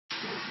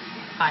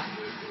Hi.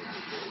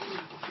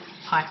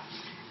 Hi.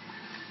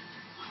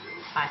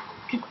 Hi.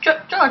 George,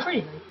 what are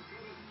you doing?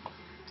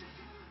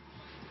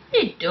 What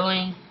are you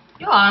doing?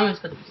 Your arm is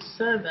gonna be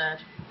so bad.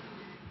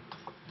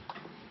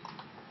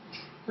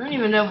 I don't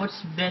even know what's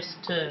best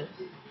to.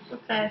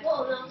 Okay.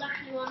 Whoa, there was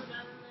actually one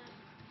down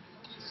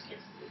there. Just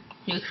kidding.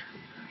 You.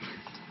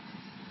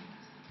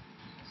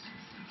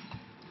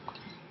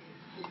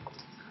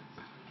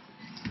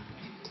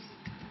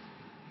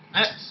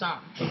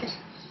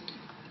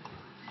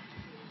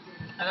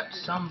 I got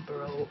some,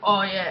 bro.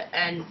 Oh yeah,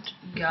 and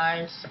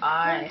guys,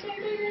 I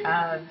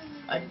have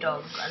a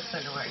dog. I just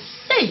don't know where.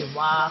 There you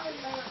are.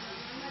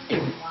 There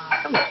you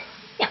are. Come here.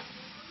 Yeah.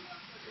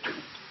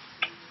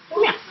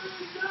 Yeah.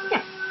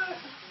 Yeah.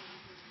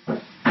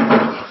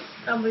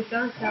 And we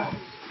found cows.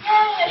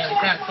 Yeah, we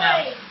found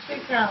cows.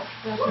 2 cows.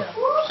 4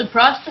 cows.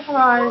 Surprise to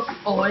surprise,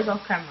 always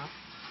off camera.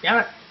 Damn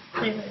it.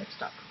 Stay there,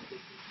 stuck.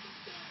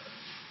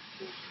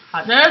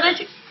 No, don't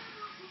you?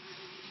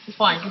 It's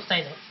fine, just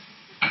stay there.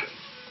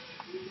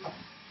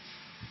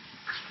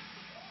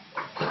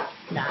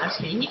 Nah, I'm just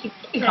kidding. You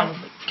can come with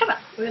me. Come on.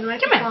 We're gonna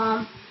make Come a here.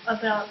 farm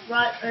about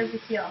right over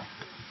here.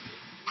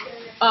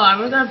 Oh, and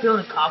we're gonna build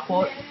a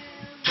carport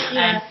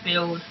Yeah. and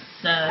build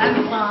And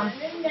the farm.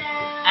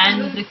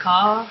 and the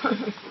car.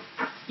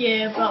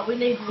 Yeah, but we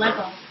need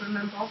leather,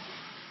 remember?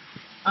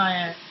 Oh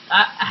yeah.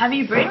 Have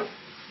you breed them?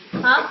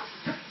 Huh?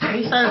 Have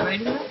you started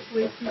breeding them?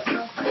 With and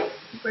stuff.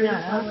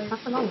 Yeah,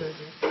 that's an old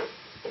idea.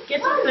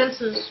 Get some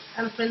fences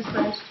and a fence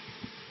post.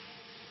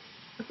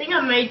 I think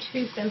I made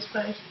 2 fence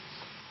posts.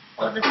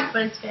 Or the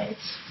fence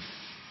gates.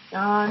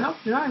 No, not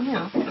here.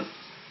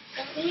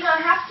 You know,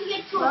 I have to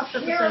get to Last a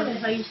episode pyramid.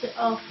 is how you said,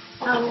 oh,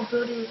 how we're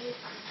building it.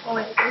 Oh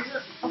wait, is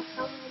it? Oh,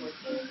 how we're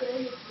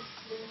building it?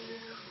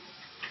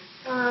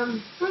 I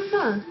don't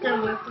know.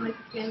 Then we have to make a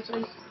fence.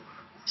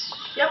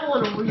 You have a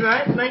little wood,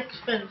 right? Make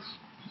fences.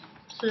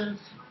 And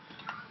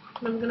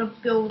I'm gonna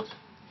build.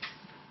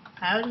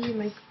 How do you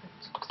make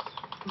fences?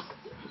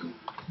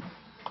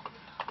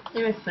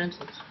 You make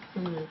fences.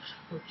 I'm gonna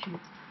shoot you.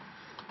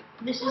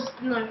 This is,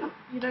 no,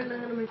 you don't know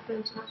how to make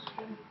fences.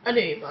 I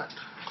do, but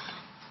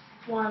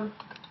 1.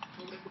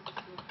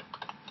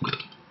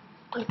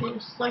 Like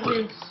this, like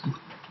this.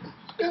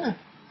 yeah.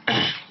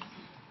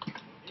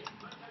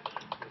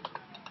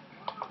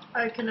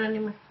 I can only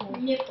make 4.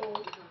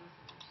 Nipple.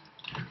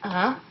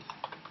 Uh-huh.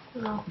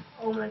 No,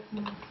 I'll make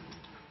more.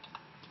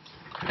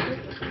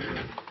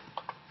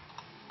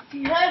 If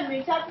you heard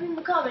me, type it in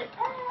the comment.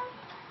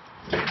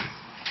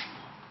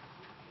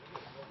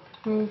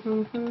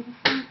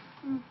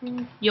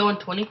 You want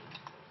 20? Is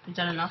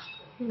that enough?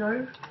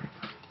 No.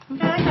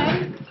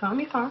 Okay. Calm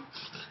me fine.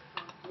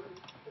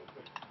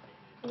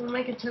 We'll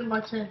make it 10 by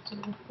 10, so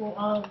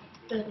we'll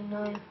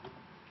 39.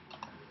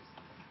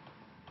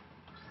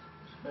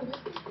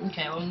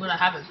 Okay, well I'm gonna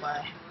have it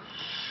by.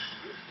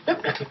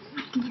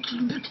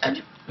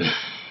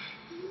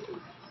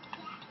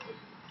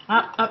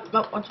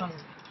 What's wrong?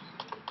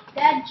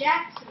 Dad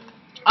Jackson.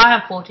 I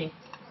have 40.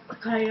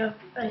 Okay,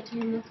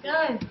 18, let's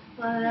go.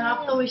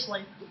 After we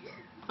sleep.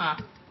 I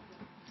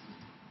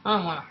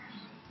don't wanna.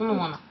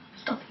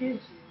 Stop you.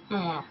 I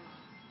don't wanna.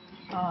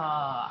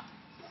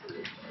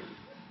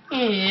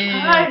 Hey,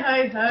 Yeah.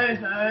 hey, hey,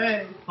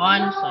 hey.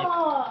 Fine, sleep.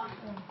 Oh.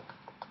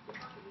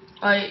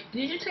 Wait,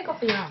 did you take off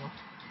the armor?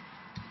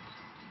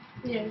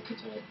 Yeah, because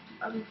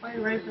I'm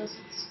playing Ray versus.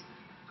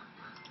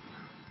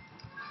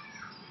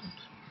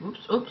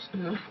 Oops.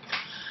 No.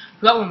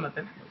 That one my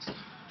bed was.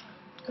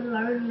 The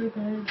lonely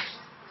bed.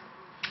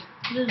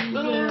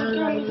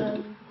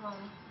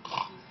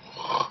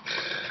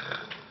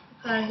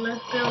 Okay,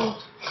 let's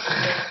build.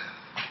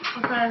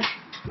 Okay,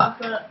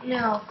 but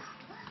now.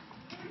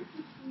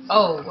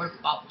 Oh, we're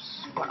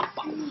boss.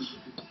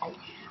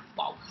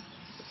 Boss.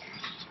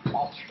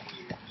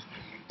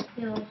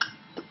 Yeah.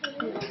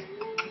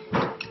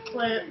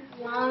 Wait,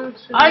 1,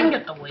 2, I can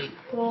get the weight.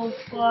 4,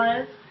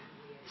 5,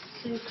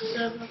 6,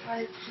 7,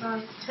 8,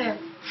 9, 10.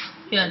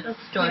 Yeah, That's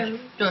George,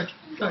 10.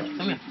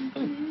 come here.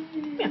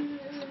 Come here.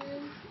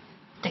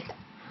 Take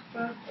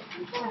that.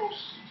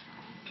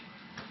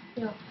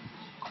 Yeah.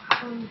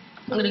 I'm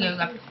gonna go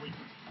grab the weight.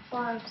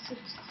 5, 6,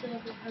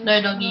 7, 8,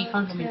 No, doggy, 9,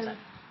 come from 10. inside.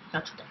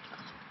 That's that.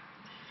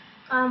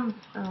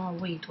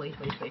 Wait.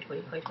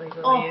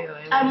 Oh,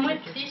 and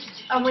with this,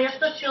 and we have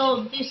to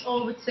fill this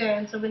all with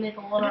sand, so we need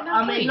a lot of,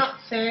 I mean not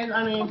sand,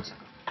 I mean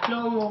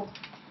normal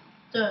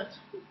dirt.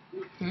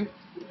 Hmm?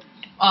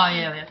 Oh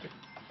yeah, we have to.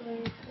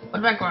 What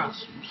about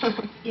grass?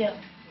 Yeah.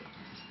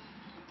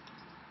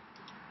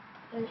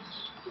 I'm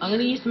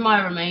gonna use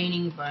my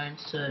remaining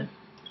bones to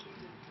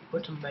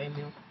put some bone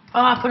meal. Oh,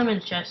 I put them in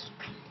the chest.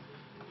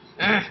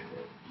 Let's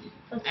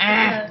put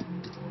that.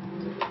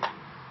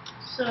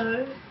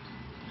 So,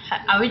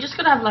 Are we just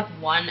gonna have like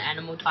one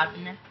animal type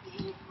in there?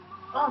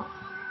 oh,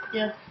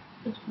 yeah.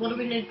 What do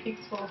we need pigs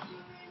for?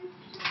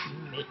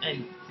 Food.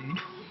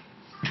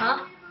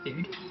 Huh?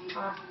 Food.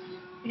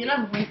 You can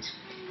have wheat.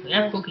 We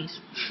have cookies.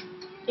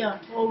 Yeah,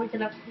 or we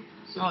can have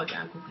cookies. Oh,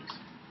 damn cookies.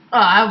 Oh,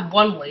 I have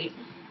one weight.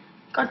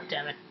 God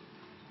damn it.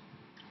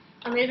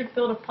 I need to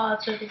build a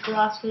part so the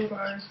grass can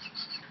grow.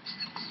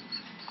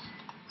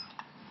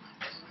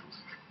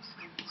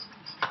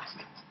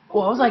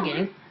 What was I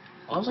getting?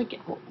 What was I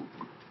getting?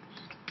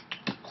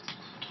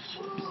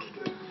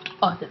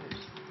 Oh, there it is.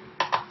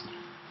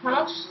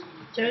 How much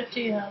dirt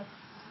do you have?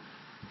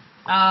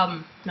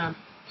 None.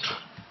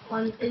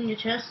 One in your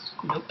chest?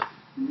 Nope.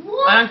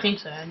 What? I don't think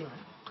so, anyway.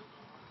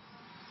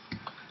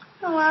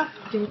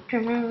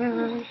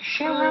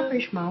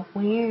 Cherish my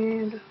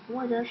wind.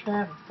 What does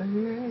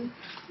happen?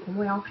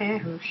 We all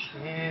have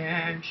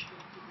sense.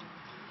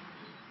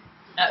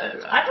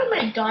 I can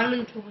make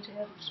diamond tools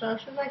here, so I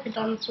should make a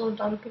diamond sword,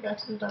 diamond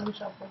pickaxe, and diamond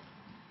shovel.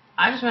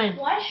 I just made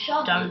Why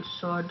shovel? diamond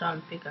sword,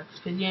 diamond pickaxe,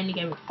 because you only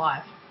gave me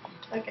 5.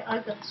 Okay, I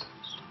got this.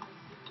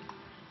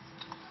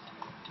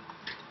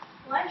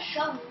 Why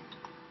shovel?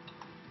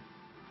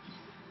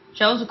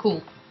 Shells are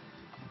cool.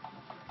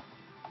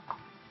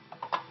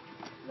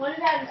 What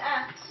about an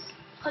axe?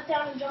 Cut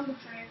down a jungle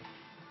tree.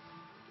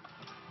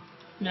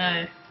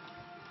 No,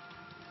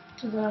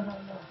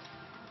 No.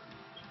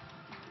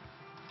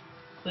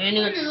 we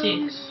only got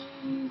 6.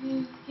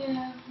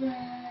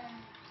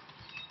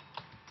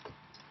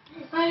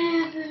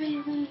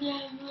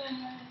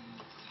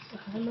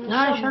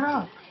 No, shut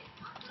up.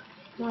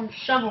 No,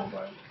 shovel,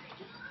 bro.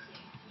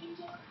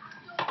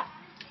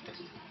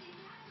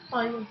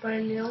 Oh, you're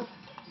brand new.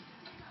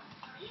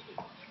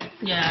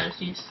 Yeah,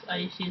 I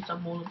just used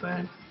up all the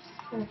burn.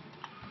 Hmm.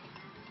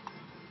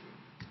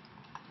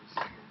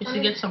 Just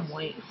to get some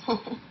weight.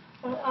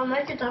 I'll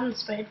make a diamond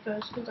spade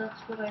first, because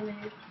that's what I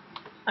need.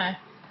 Hey.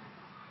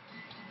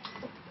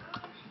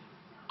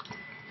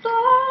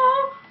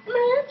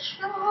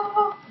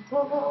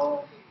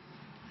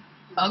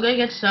 I'll go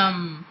get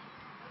some.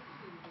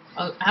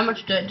 How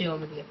much dirt do you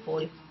want me to get?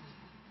 40.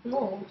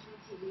 More.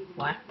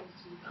 Why?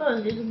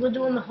 Because we're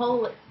doing the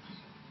whole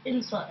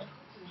inside.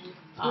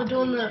 We're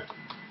doing the,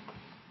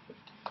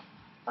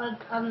 I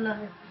don't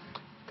know,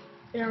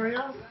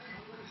 area.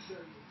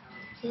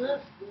 Is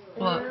it?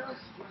 What? Area?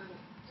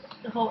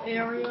 The whole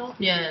area.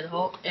 Yeah, the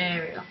whole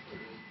area.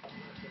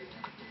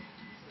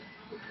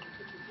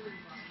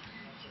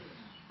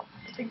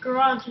 The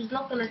garage is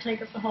not going to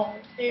take up the whole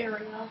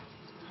area.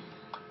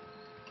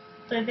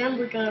 So then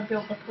we're going to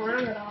build the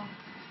perimeter.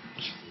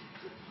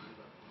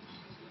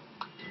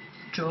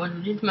 George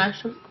did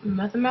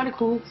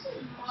mathematical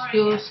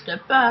skills.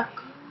 Step back.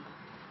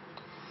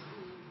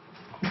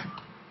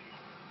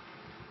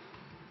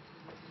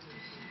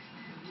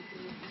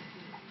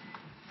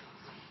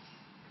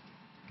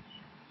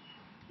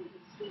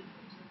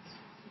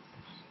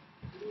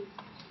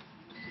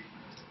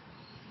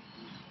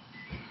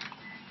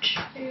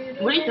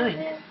 What are you doing?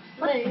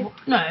 What?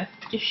 No,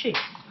 just sheep.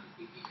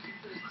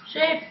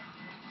 Sheep.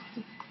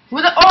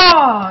 With the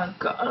oh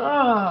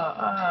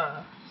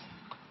god.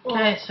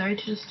 Okay, sorry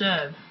to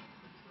disturb.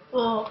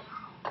 Oh,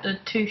 The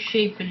 2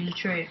 sheep in the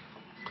tree.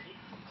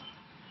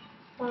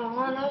 oh,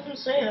 I can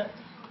see it.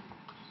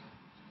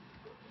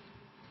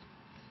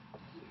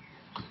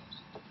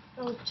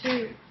 Oh,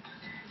 2.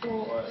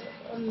 4, I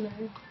don't know.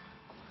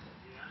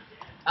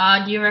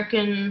 Do you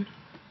reckon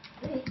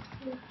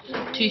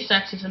 2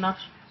 stacks is enough?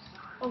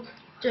 Oh,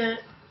 dirt.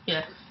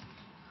 Yeah.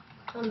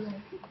 I don't know.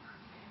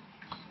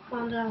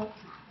 Find out.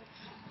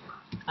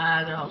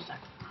 I got a whole stack.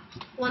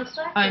 1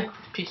 stack? Oh, or-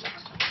 2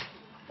 stacks.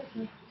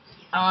 Okay.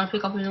 I don't want to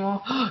pick up any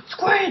more.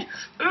 Squid!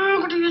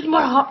 I'm gonna use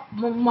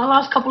my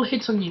last couple of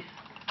hits on you.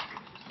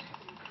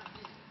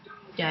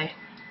 Yay.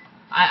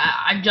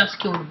 I just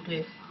killed him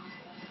too.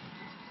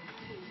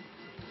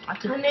 I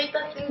need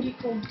that thing you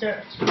call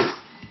dirt.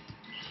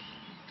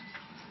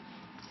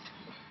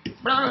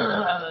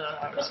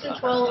 Press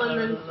control and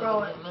then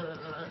throw it.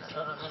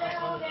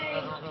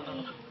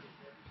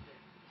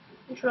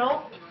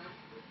 Control?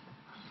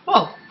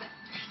 Whoa!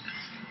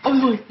 Oh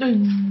my god.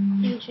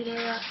 Didn't you know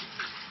that?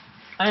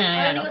 I don't know. I I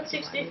only know. got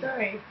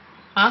 63.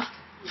 Huh?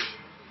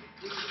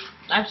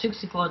 I have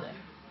 64 there.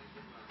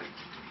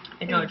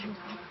 Hey George.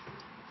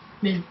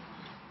 Min.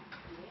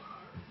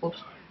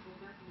 Whoops.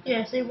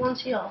 Yeah, see,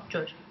 one's here.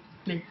 George.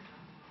 Min.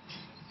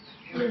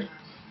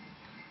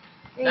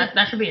 Yeah.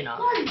 That should be enough.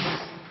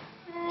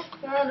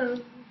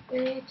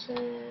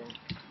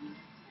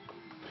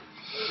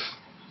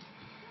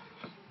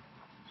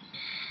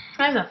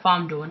 How's that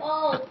farm doing?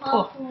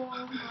 Oh,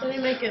 Let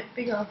me make it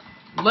bigger.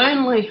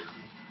 Lonely.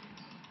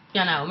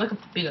 Yeah, no, we'll make it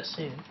bigger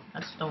soon.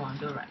 That's what I want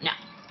to do right now.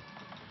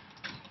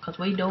 Cause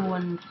we're doing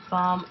the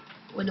farming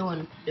with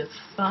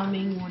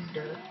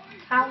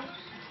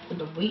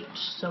the wheat,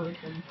 so we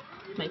can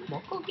make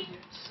more cookies.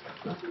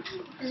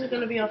 This is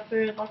gonna be our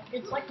food. Like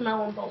it's like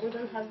melon, but we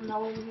don't have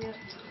melon yet.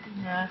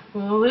 Yeah,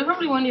 well, we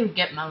probably won't even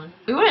get melon.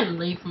 We won't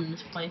leave from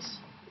this place.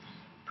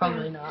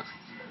 Probably not.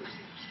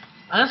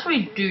 Unless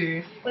we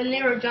do. We're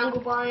near a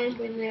jungle biome,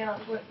 we're near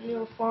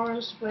a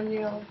forest, we're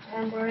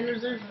we're in a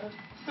desert.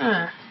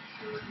 Yeah.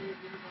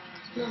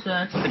 So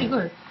it's pretty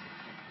good.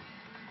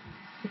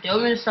 Do you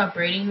want me to start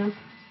breeding them?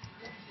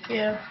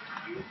 Yeah.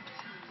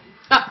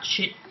 Ah,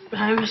 shit.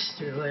 I missed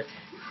through it.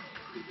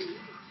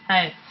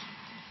 Hey.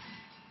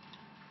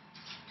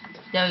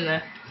 There we go.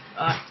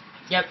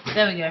 Yep,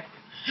 there we go.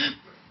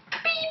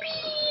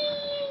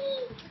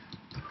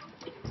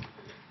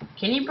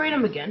 Can you breed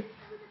them again?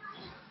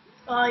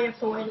 Oh, you have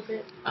to wait a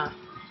bit. Ah,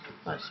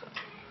 that's right.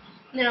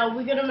 Now,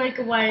 we're gonna make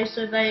a way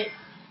so they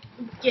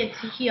get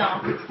to here,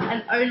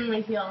 and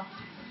only here.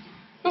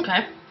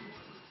 Okay.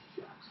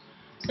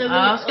 So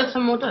Let's get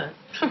some more dirt.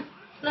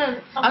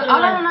 No, I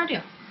got an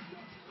idea.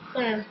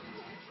 Sam.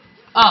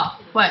 Oh,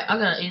 wait, I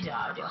got an easier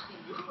idea.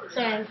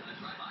 Sam.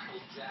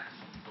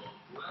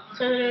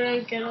 So they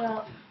don't get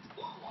out.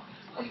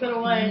 I've got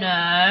to wait.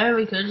 No,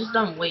 we could have just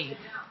done weed.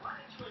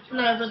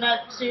 No, but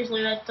that,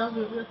 seriously, that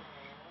doesn't...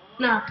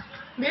 Nah.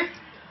 This?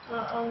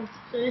 So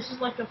this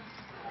is like a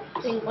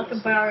thing, like a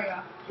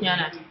barrier.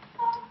 Yeah,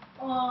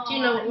 no. Do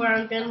you know where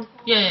I'm going?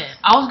 Yeah,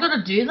 I was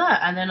gonna do that,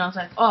 and then I was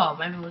like, oh,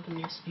 maybe we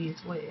can just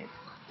use weed.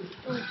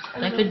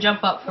 They could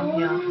jump up from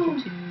here.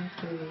 1,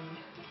 2, 3,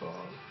 4,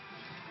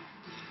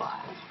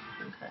 5.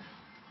 Okay.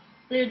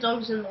 Your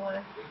dog's in the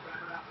way.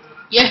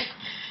 Yeah,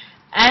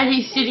 and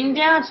he's sitting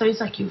down, so he's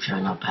like, you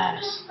shall not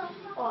pass.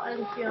 Oh,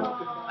 and here.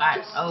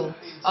 Alright,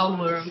 I'll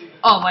lure him.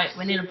 Oh, wait,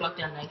 we need a block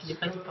down there. Can you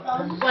place a block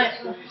down there? Wait.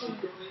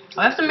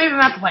 I have to move him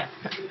out the way.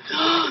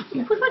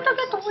 You put my dog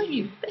out the way,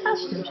 you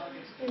bastard.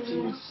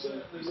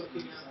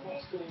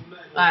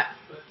 Alright.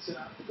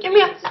 Come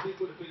here.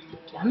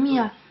 Come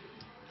here.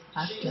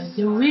 I've got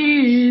the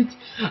weed.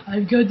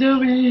 I've got the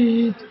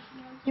weed.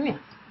 Come here.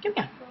 Come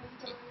here.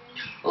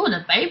 Oh,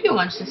 the baby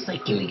one's just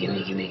like, gimme,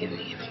 gimme, gimme, gimme,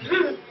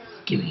 gimme.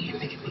 Gimme,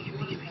 gimme, gimme,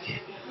 gimme, gimme,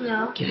 gimme.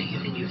 No. Gimme,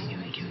 gimme, gimme,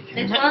 gimme, gimme,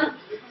 gimme. Next one?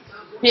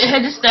 Yeah,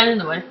 just stand in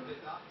the way.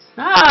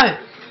 No!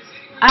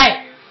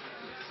 Hey!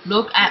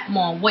 Look at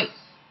my weight.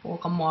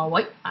 Look at my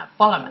weight.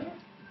 Follow me.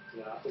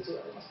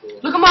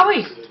 Look at my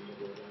weight.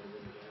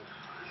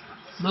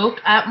 Look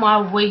at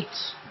my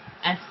weight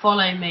and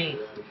follow me.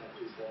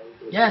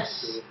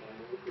 Yes.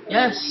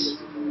 Yes.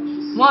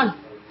 Come on.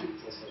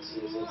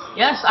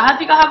 Yes, I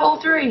think I have all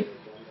 3.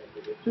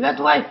 You got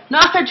the way. No,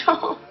 I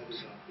don't.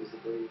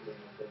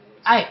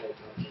 Hey.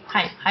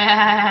 Hey. Hey.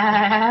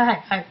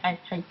 Hey. Hey.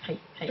 Hey. Hey.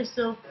 Hey.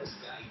 Still.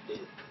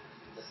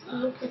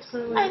 Look, it's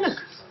gonna wait. Hey, look.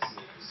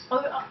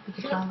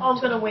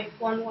 I'm gonna wait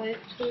 1 way,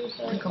 2,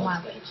 3. Look at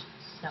my weight.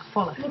 Now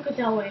follow. Look at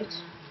our weight.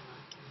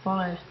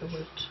 Follow the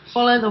weight.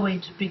 Follow the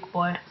weight, big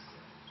boy.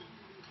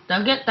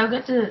 They'll get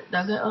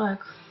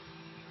like.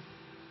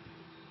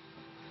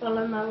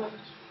 Follow my weight.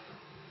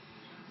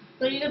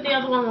 So you got the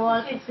other one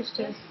while I take this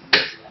too.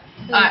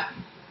 Alright.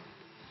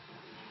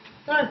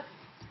 No.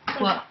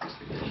 What?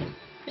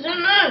 You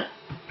don't know.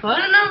 What? I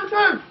don't know which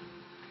one.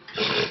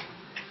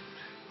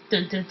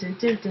 Dun, dun, dun,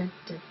 dun, dun,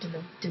 dun, dun,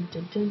 dun,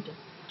 dun, dun, dun.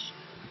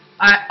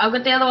 Alright, I'll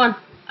get the other one.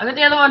 I got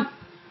the other one.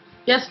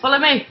 Yes, follow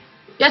me.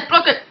 Yes,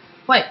 block it.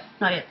 Wait,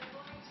 not yet.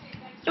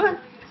 Come on,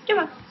 come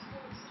on.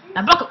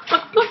 Now block it,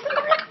 block it, block it,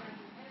 block it.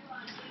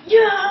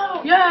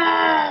 Yeah.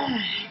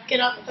 Yeah. Get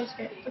up.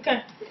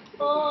 Okay.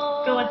 Go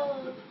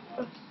on.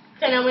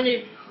 Okay, now we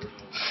need.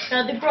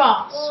 Now the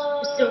grass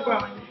is still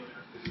growing.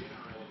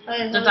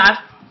 Okay,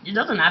 It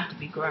doesn't have to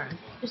be grown.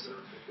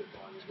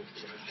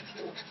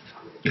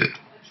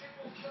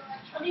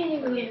 I didn't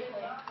even get it.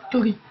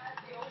 Doggy.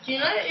 Do you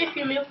know if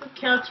you milk a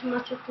cow too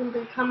much, it can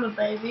become a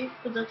baby?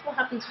 Because that's what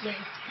happened to me.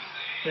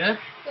 Yeah?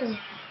 Yeah.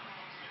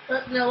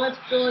 But now let's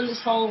fill in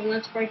this hole and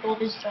let's break all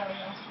this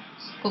barrier.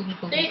 Cookie.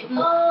 See,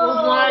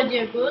 was my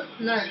idea good?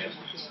 No.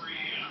 It's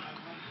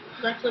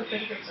actually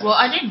pretty good. Well,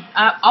 I did.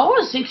 I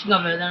was thinking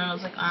of it, then I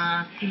was like,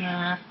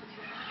 nah.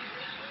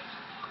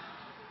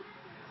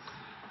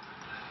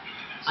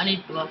 I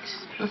need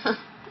blocks.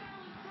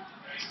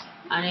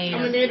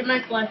 And we need to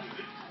make like,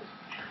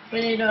 we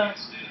need to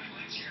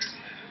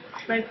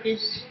make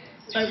this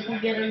so we can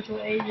get into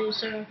it easier.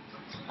 So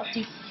up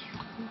to.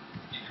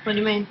 What do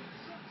you mean?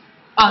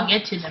 I'll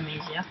get to them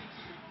easier.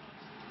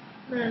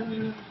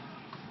 No.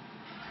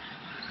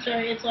 So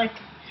it's like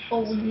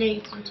all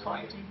neat and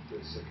tidy.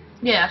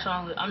 Yeah, that's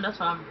what I'm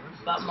doing.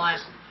 But my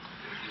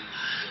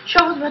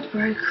shovel's about to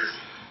break.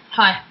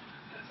 Hi.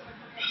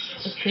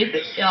 Is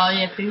Phoebe? Oh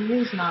yeah,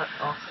 Phoebe's not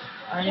off.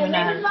 I don't even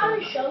know how to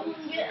do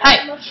it. Hey!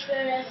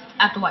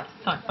 Out the way.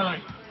 Come on, follow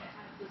me.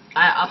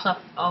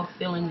 I'll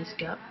fill in this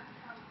gap.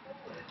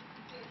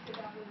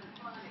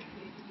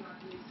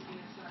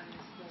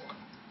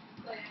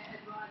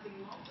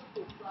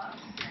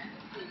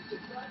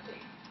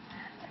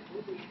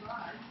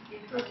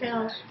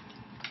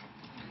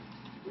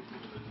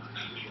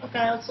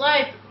 Okay, let's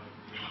leave.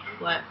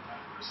 What?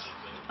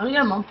 I'm gonna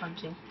get mom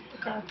punching.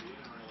 Okay.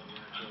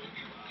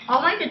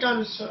 I'll make a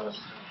dinosaur.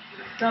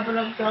 Double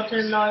up got a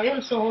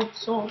lion, sword,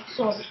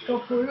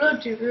 couple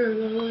of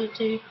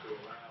durability.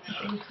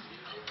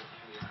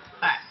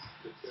 Alright.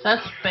 So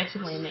that's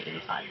basically in the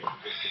inside.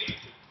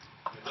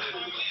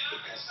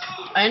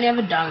 I only have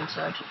a down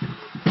inside.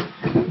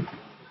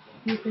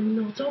 You can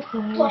not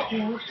afford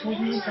to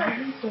be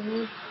very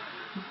good.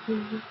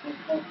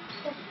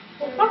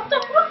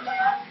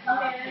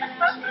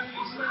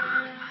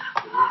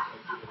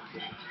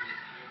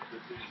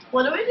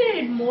 What do we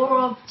need more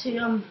of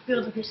to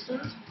build the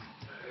pistons?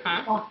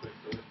 Huh? Oh,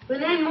 we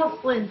need more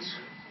flints.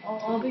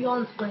 I'll be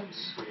on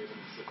flints.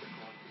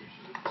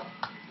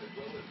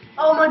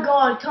 Oh my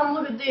god, come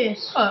look at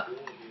this. What?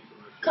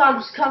 Come,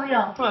 just come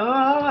here.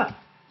 What?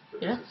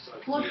 Yeah?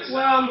 Look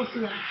where I'm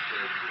looking at.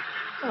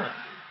 What?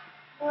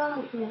 Where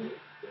I'm looking at.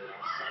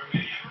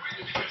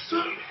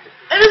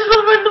 It is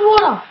going in the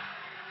water!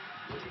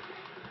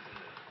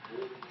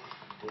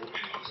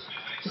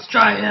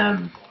 Destroy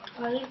him!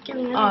 I didn't give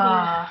me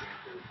anything.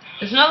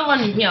 There's another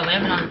one in here, we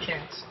haven't had a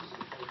chance.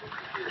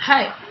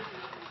 Hey!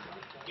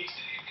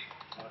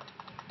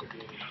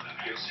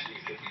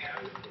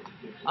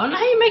 I don't know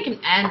how you make an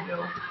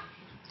anvil.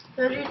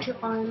 32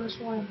 iron, that's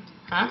why.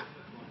 Huh?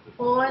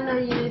 Well, I know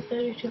you need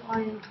 32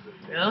 iron.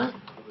 Really?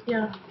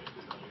 Yeah.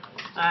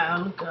 Alright,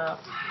 I'll look it up.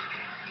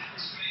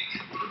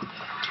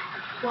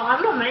 Well,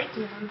 I'm not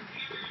making one.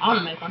 I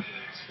wanna make one.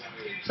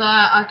 So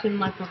I can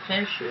like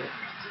repair shit.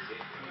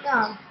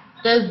 No.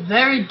 There's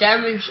very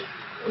damaged,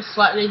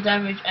 slightly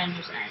damaged, and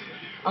just anvil.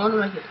 I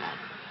wanna make it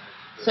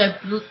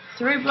anvil. So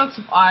 3 blocks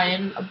of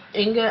iron, an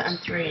ingot, and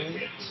 3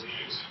 ingots.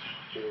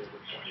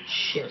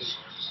 Shit.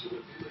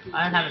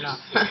 I don't have enough.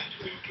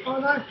 Oh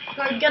no.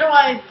 No, get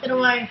away. Get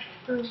away.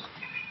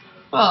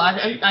 Well,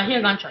 I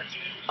hear gunshots.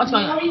 What's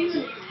going on?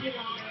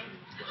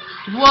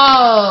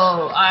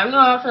 Whoa! I'm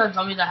going after that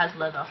zombie that has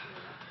leather.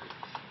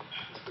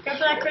 Go for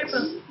that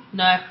creeper.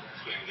 No.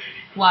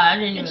 Why? I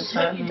didn't It even just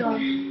hurt hurt me. you, dog.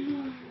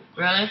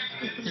 Really?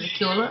 Did it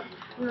kill it?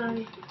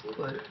 No.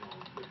 Good.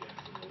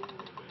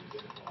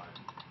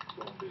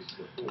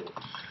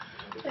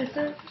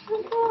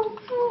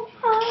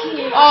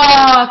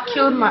 Oh,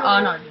 killed my.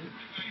 Oh no, I didn't.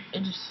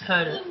 It just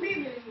hurt it.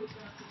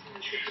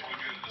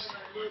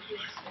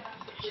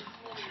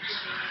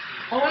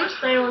 I want to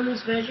stay on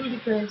this version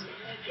because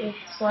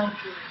it's like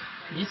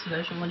This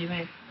version? What do you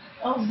mean?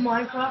 of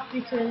Minecraft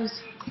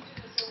because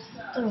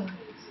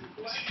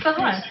Because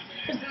why?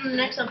 because in the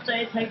next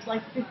update it takes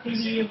like 50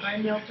 million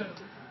brand new to.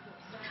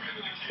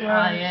 Oh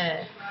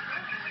yeah.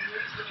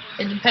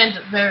 It depends.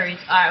 It varies.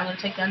 Alright, I'm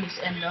gonna take down this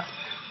ender.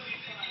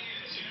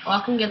 Well,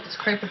 I can get this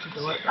creeper to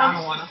do it, but I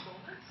don't wanna.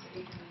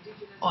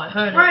 Oh, I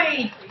heard it.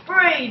 Breed!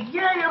 Breed!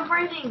 Yay, I'm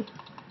breeding!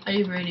 Are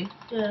you breeding?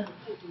 Yeah.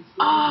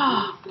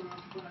 Ah!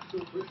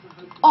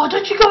 Oh,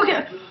 don't you go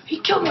get? He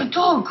killed my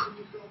dog.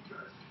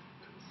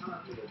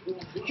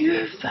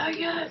 You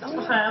faggot!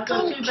 Okay, I've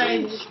got 2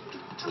 babies.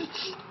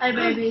 Hey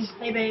baby,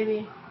 hey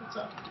baby. What's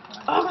up?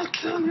 I'm gonna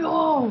kill you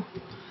all.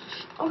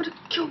 I'm gonna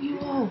kill you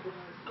all.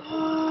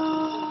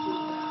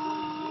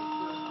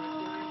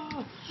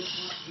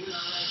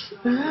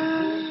 I'm gonna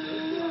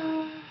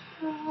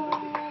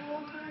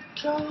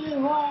kill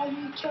you all.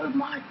 You killed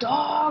my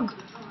dog.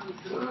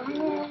 No,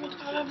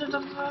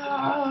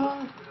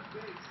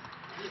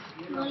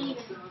 you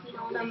didn't. You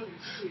know what I mean?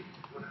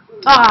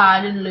 Ah,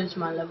 I didn't lose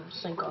my levels,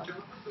 thank God.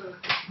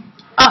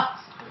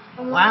 Ah,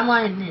 why am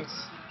I in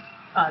this?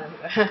 Oh, there we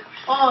go.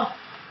 Oh,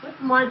 with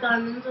my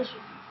diamonds, I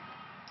should.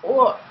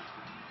 What?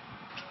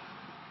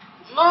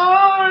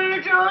 No,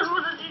 you just,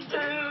 what did you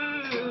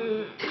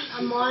do?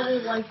 I might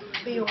have like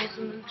be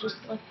awesome and just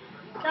like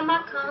come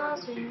back,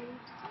 cousin.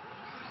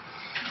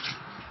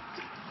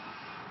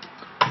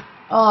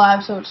 Oh, I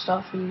have so much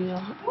stuff in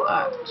here.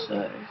 Alright,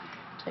 so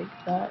take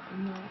that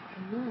and that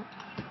and that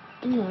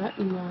and that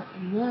and that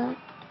and that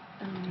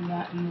and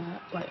that and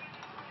that. Wait.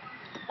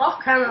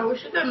 Off camera, we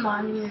should go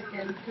mining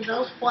again because that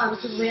was fun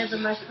because we had the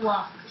most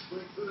luck.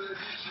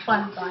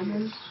 Fun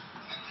diamonds.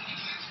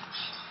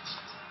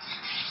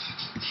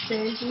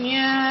 See?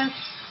 Yeah.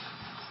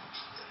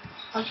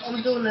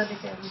 I'm doing that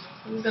again.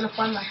 I'm gonna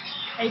find like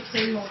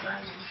 18 more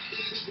diamonds.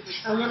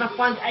 And when I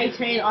find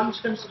 18, I'm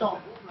just gonna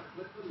stop.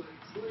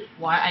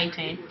 Why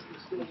 18?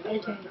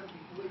 18.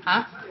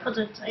 Huh? Because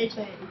it's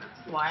 18.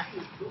 Why?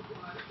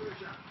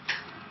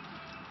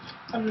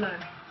 I don't know.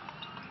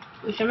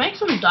 We should make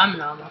some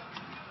diamond armor.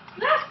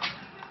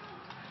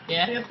 We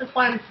Yeah? have to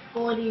find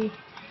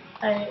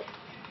 48.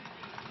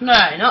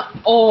 No, not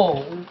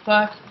all,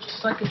 but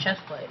just like a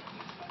chest plate.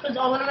 Because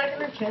I want to make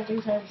an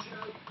enchanting table.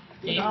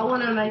 Yeah. I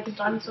want to make a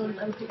dinosaur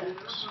and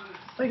pickaxe.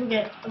 We can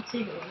get a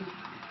secret one.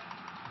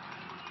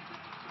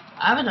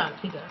 I haven't done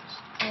pickaxe.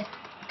 Oh.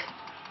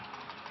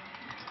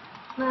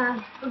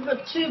 Nah, we've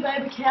got 2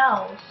 baby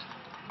cows.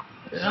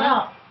 Really? Shut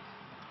up.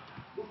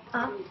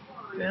 Huh?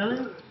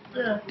 Really?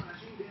 Yeah.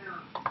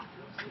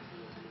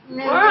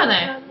 Where are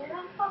they?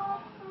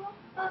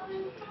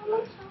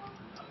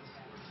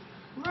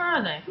 Where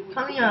are they?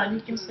 Come here, you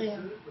can see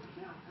them.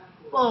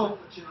 Whoa.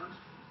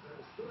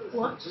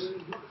 What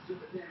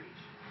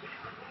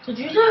did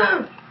you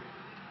do?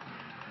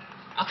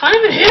 I can't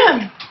even hit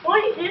him! Why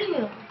are you hitting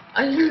him? I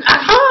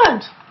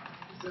can't!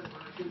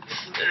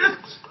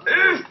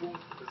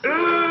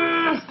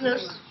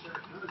 Yes.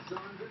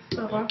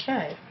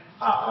 Okay.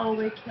 Uh-oh,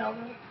 we killed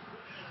him.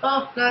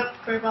 Oh, no,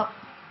 group up.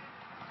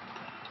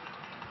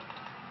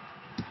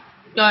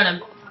 Got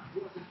him.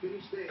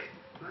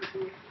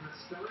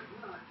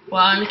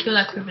 Well, I'm gonna kill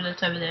that creeper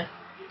that's over there.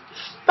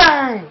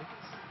 Bang!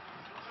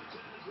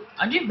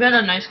 I do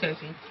better no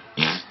scoping.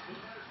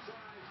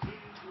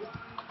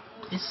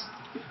 This.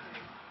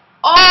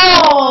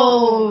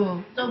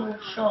 Oh! Double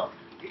shot.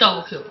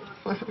 Double kill.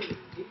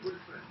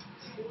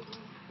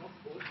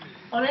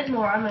 I need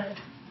more ammo.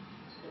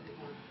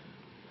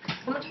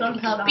 How much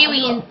gunpowder?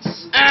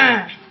 Experience.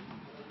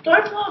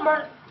 Don't put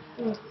my.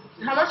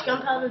 How much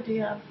gunpowder do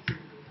you have?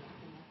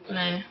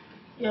 No.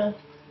 Yeah.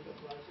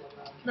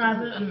 No, I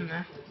don't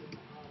know.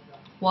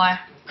 Why?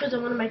 because I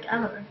want to make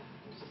ammo.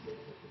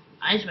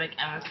 I need to make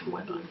ammo for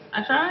my gun.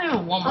 Actually, I don't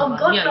even want my I've gun.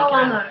 got Yeah, no you can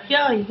ammo. have it.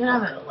 Yeah, you can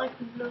have it. Like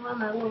no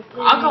ammo. Look.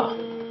 I got.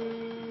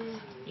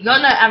 You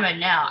got no ammo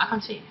now. I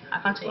can't see. I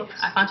can't see.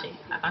 I can't see.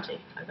 I can't see.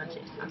 I can't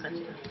see. I can't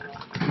see.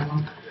 I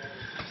can't.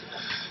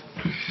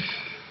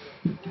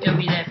 It'll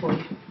be there for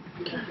you.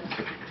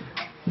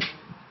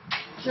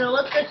 No,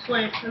 let's go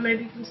sleep and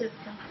maybe you can sit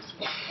down.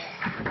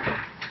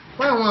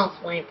 I don't want to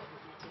sleep.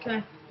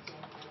 Okay.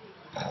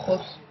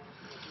 Whoops.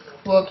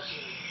 Whoops.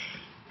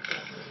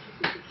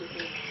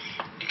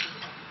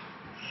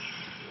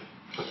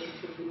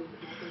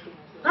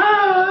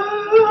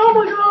 Oh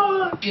my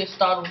god! You're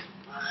startled.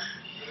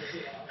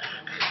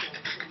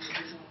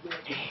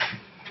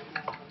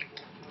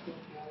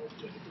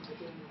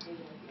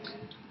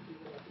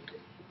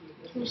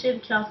 Can you see the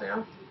cows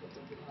now?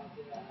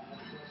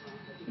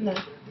 No.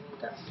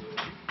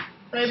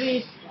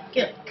 Maybe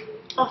get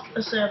off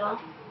the server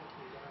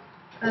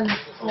and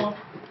or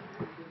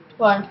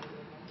Why?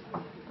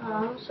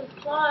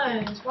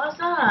 supplies. What's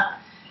that?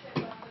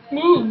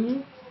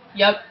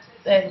 Yep.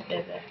 There.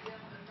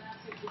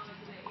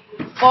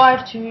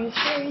 5, 2,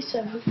 3,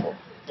 7, 4.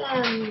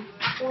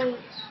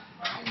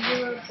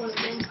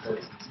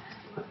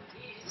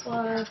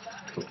 10.0.145.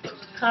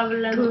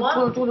 Covenant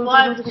what?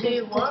 5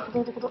 2 what?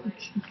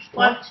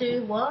 5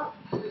 2 what?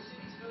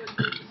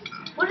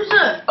 What is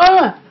it?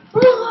 Oh!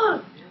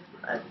 Oh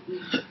my god!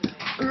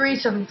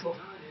 374.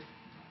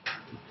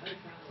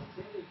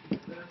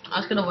 I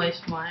was gonna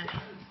waste my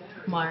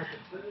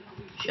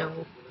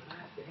shovel.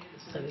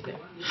 There we go.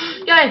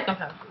 Yay!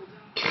 Gunpowder.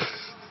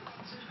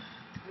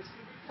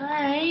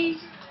 Hey.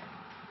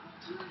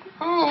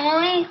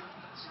 Hi.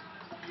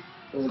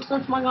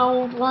 That's my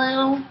gold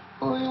now.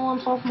 I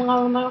want off my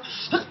gold now.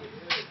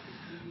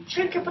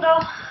 Should keep it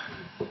off.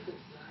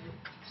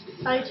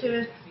 I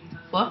too.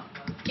 What?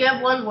 Do you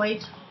have one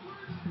weight?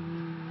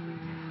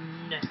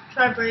 No.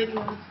 Try breeding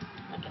them.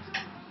 Okay.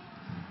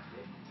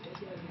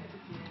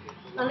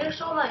 I need to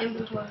show my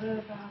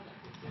inventory.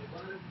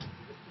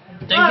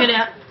 Don't get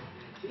out.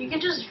 You can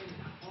just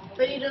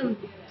feed them.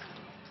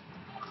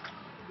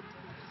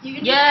 You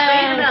can just feed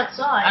Yeah. them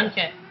outside.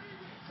 Okay.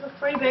 There are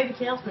 3 baby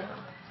cows now.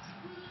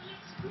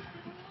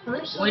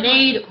 We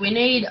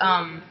need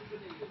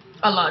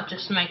a lot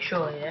just to make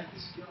sure, yeah.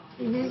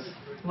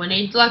 We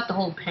need like the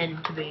whole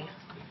pen to be.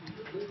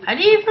 How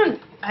do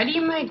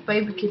you make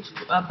baby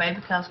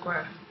cows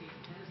grow?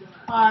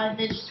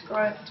 They just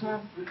grow over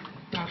time.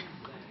 Oh.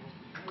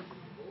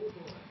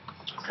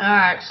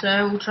 Alright,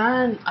 so we'll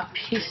try a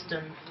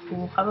piston.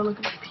 We'll have a look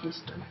at the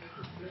piston.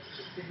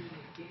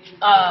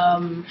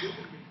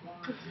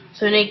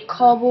 So we need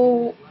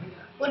cobble.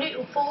 For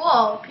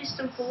what?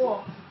 Piston for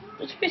what?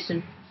 What's a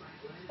piston?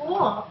 For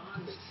what?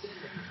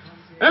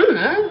 I don't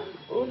know.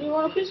 What do you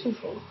want a piston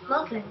for?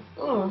 Nothing.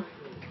 Oh.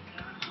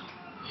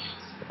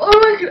 I'll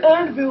make an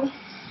anvil.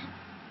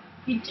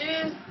 You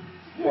do?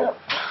 Yep.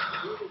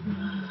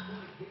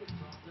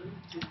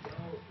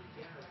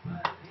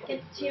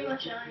 Get too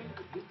much iron.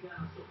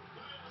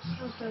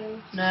 Okay.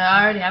 No,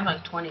 I already have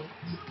like 20.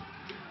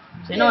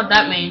 So you know what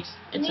that means?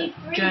 It's a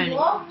journey. 3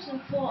 blocks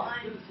and 4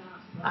 iron.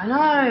 I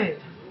know.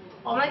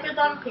 I'll make a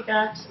diamond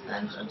pickaxe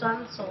and a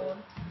diamond sword.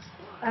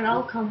 And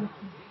I'll come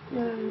with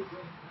you.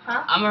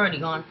 Huh? I'm already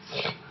gone.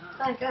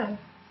 There you go.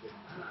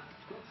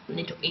 I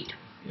need to eat.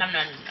 Nom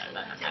nom nom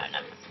nom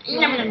nom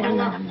Nom, nom nom,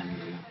 nom nom, nom.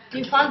 Do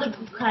you find the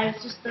good cave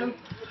system?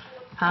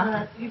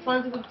 Huh? Do you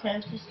find the good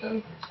cave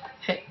system?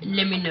 Hey,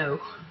 let me know.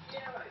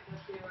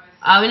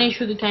 We need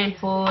sugarcane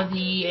for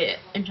the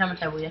enchantment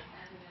table, yeah?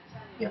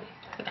 Yeah.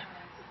 Okay.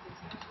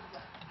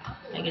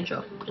 Making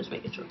sure. Just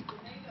making sure.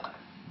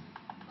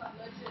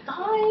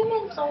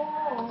 Diamond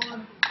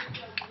sword.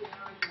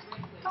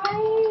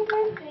 Diamond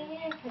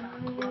pickaxe.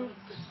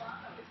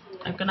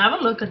 I can have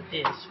a look at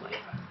this. Wait.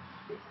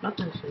 Not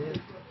this here.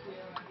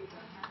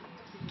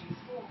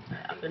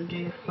 I can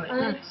do. Wait,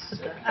 no. What's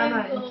that?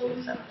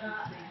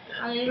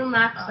 I need a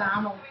max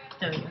ammo.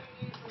 There we go.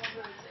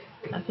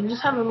 I can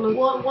just have a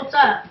look. What's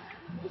that?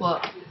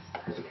 What?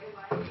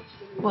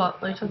 What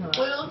are you talking What about?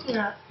 are you looking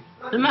at?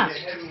 The map.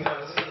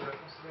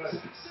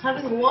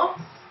 Having what?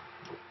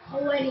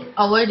 Waiting.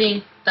 Oh,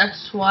 waiting.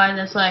 That's why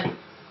there's like.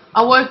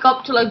 I woke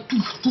up to like. I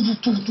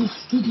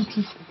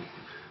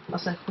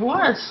was like,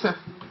 what? I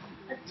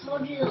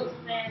told you there was a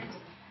van.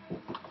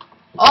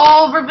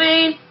 Oh,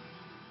 Ravine!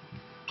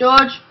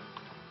 George,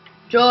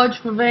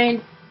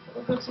 Ravine.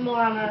 We'll put some more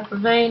ammo.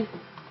 Ravine.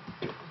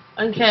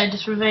 Okay,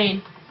 just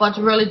Ravine. But it's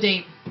really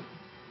deep.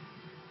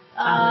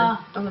 I'm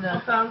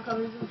gonna Okay, I'm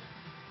coming.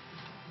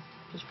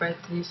 just break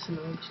this and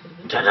I'm just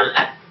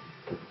gonna.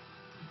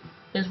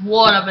 There's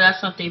water, but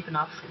that's not deep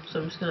enough. So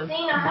I'm just gonna.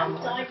 Dang, I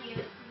haven't died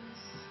yet.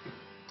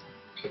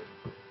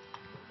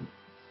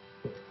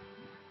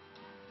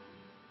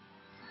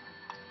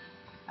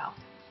 Ow.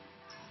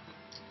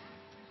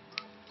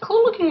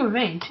 Cool looking in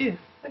vain too.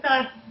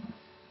 Okay.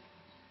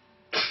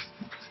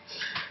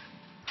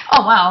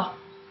 Oh wow.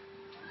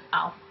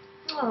 Ow.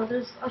 Oh,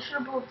 I should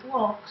have brought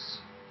blocks.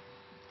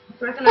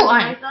 Do you reckon Oh, I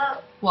can iron. make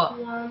that? What?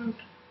 One.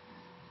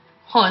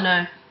 Oh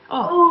no.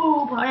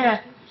 Oh,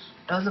 Yeah.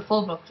 That was a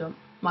 4-block jump.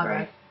 My Three.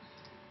 bad.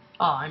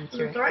 Oh, I'm Is it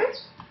 3. 3?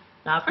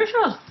 Nah, I'm pretty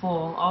sure it was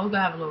 4. I'll go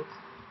have a look.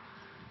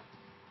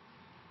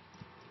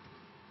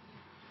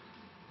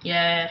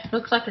 Yeah,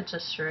 looks like it's a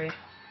 3.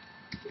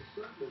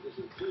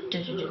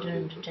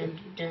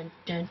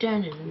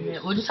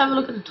 We'll just have a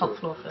look at the top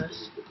floor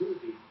first.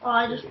 Oh,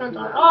 I just found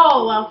iron.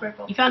 Oh, wow, very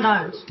cool. You found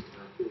irons?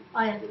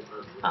 Iron.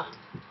 Ah.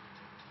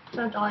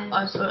 Found iron.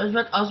 I was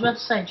about to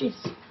say, jeez.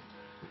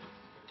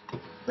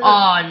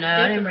 Oh no,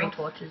 I didn't bring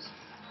torches.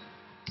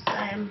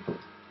 Same.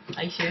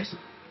 Are you serious?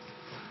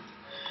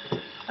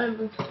 Okay,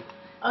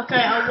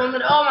 I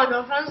wanted. Oh my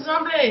god, I found a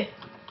zombie!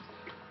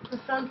 I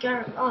found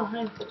Garrett. Oh,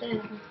 hey,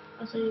 damn.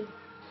 I see you.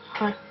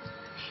 Hi.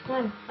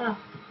 Hey, oh.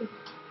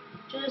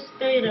 Just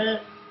beat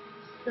it.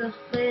 Just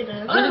beat it.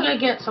 I'm gonna go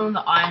get some of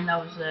the iron that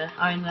was there.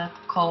 I mean, the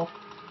coal.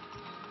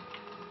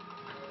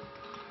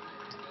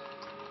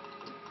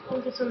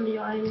 I'll get some of the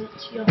iron. Do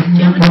you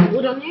have any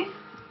wood on you?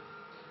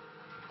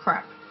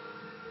 Crap.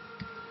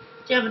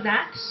 Do you have an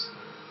axe?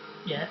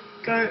 Yeah.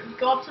 Go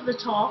up to the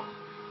top,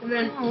 and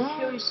then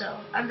kill yourself,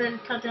 and then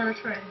cut down a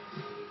tree.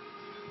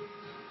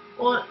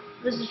 Or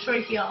there's a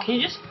tree here. Can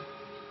you just?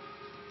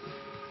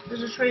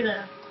 There's a tree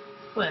there.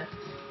 Where?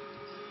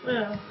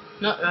 Where?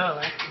 Not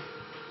early.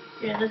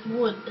 Yeah, there's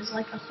wood. There's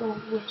like a saw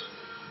of wood.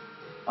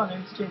 Oh,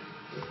 there's 2.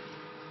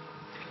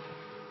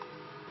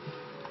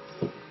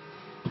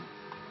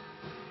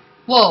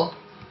 Whoa!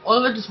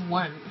 All of it just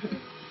went.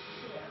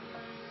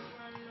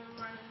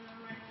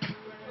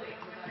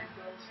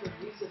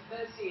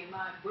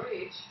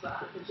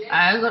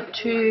 I got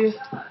to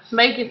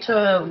make it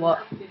to what?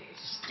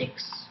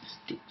 Sticks.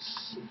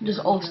 Sticks. Just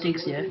old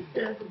sticks, yeah.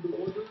 Yeah.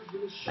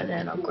 And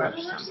then I'll grab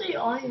What did I some. say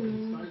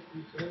iron?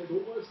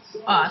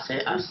 Oh, I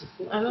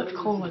got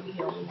coal over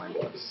here on the way.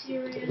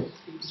 Serious?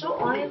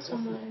 Still iron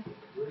somewhere.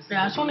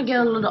 Yeah, I just want to get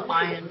a little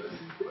iron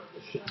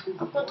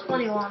I've got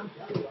 21.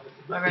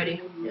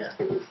 already. Yeah.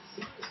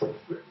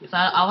 So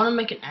I want to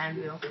make an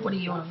anvil. What do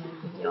you want to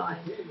make with your iron?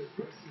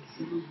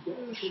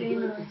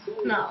 Machinery.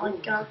 No,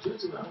 like guns and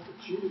stuff.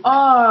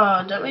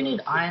 Oh, don't we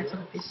need iron for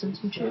the pistons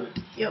and shit?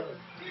 Yep.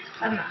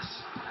 And that.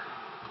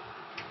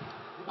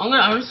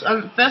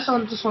 First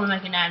I just want to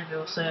make an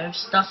anvil, so if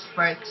stuff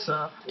breaks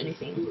or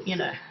anything, you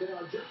know,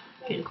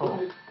 get a call.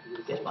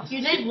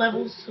 You need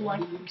levels to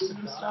like fix it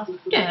and stuff.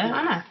 Yeah,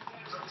 I know.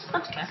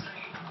 That's okay.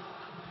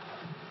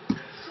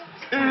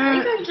 I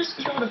think I just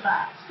killed a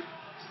bat.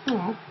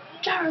 Oh,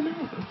 Jeremy.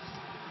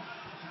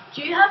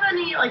 Do you have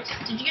any, like,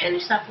 did you get any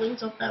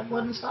saplings off that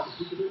wood and stuff?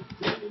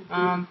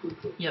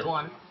 Yeah,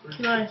 1.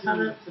 Can I have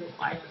it?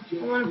 I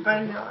want to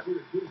burn it.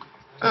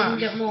 I can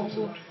get more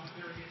wood.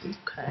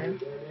 Okay.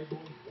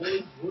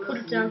 Put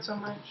it down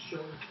somewhere.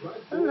 I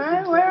don't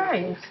know, where are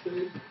you?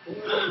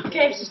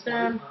 Cave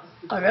system.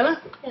 Oh, really?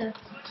 Yeah.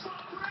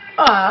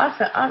 Oh,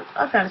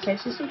 I found a cave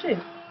system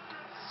too.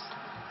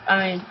 I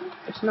mean,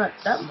 it's not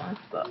that much,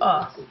 but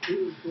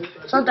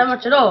it's not that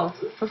much at all.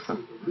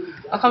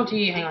 I'll come to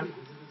you, hang on.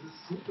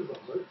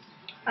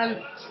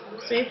 And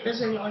see if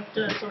there's any like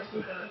dirt so I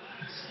can go.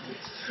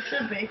 It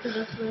should be, because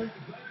that's the...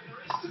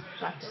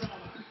 Right there.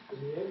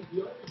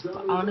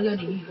 I want to go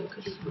to you,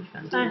 because we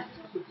found Hi.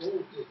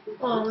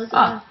 Oh, there's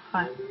hi.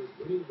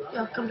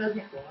 Yeah, come down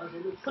here.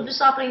 Put the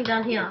sapling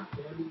down here.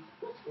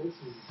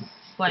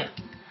 Wait.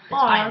 Oh,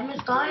 I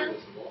missed iron.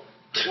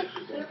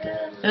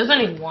 There's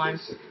only 1.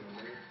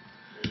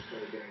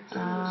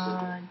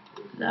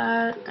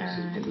 That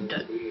and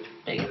dirt.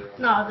 There you go.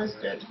 No, there's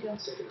dirt here.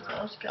 So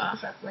let's go for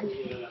sapling.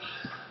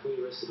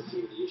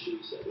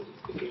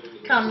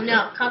 Come,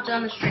 now, cut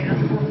down the tree.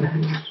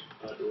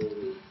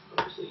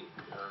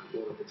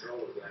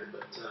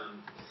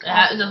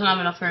 It doesn't have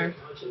enough room.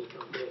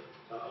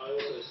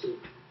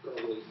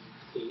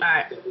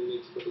 Alright.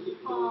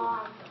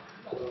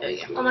 There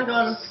you go. Oh my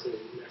god.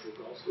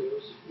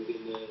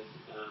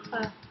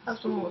 Have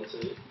some more.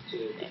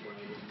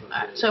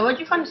 Alright, so where'd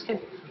you find this kid?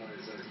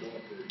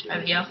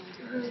 Over here.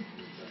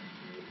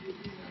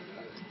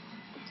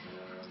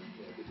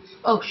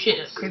 Oh shit,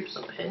 there's creepers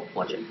up ahead.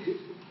 Watch it.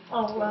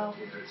 Oh wow.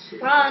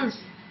 Run!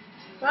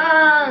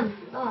 Run!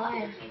 Oh, I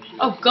am.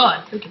 Oh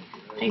god, freaking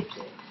heaps.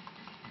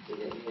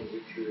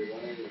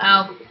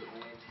 Ow.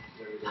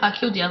 I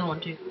killed the other one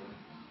too.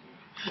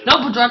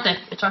 Nope, it's right there.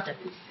 It's right there.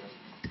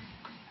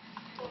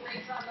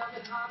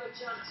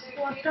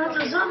 What does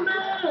a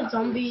zombie?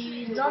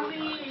 Zombie,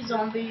 zombie,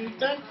 zombie.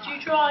 Don't you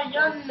try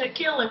and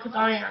kill it, cause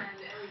I am.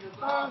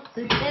 Oh,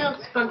 it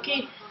feels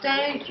funky.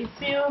 Don't you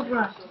feel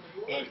right?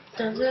 It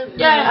doesn't.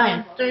 Yeah, I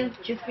am.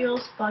 Don't you feel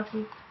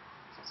spunky?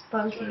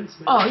 Spunky.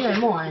 Oh yeah,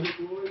 more iron.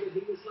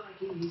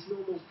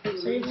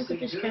 So you look at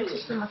this cave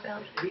system I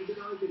found.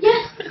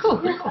 Yeah, pretty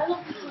cool. Yeah, I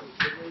love this one.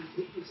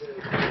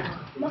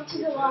 Not to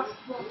the last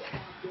one.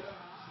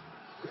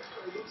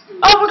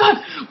 Oh my god,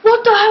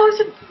 what the hell is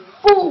it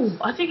full?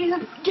 I think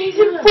he's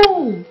in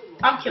full.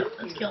 I'm killed.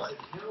 Let's kill it.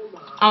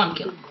 I want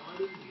to kill it.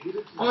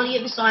 I want to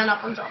get this iron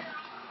up on top.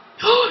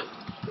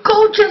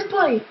 Gold chest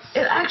plate!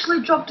 It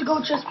actually dropped a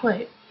gold chest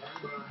plate.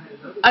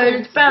 I mean,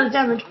 it's bad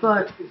damage,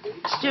 but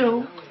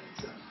still.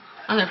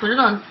 I'm gonna put it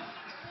on.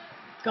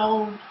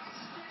 Gold.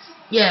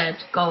 Yeah,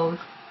 it's gold.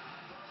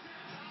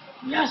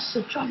 Yes,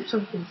 it dropped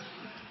something.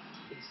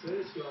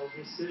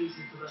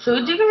 So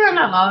we dig around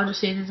that lava to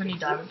see if there's any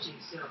diamonds.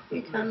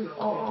 You can.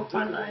 I'll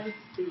find iron.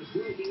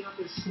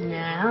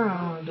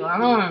 No, I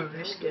don't want to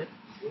risk it.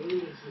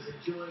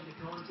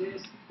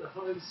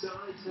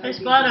 Hey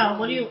Spider,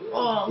 what do you?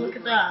 Oh, look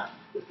at that.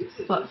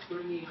 What?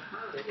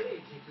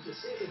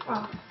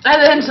 Oh.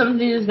 And then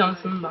something is coming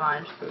from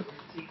behind.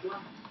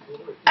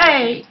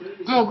 Hey,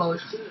 more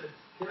gold.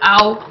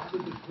 Ow.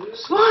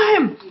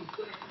 Slime!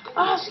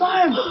 Ah,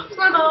 slime!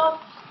 Spider.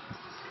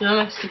 You want to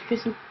make a stick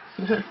pissing?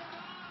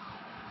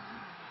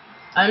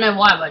 I don't know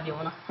why, but I do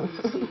wanna.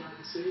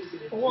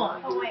 What? I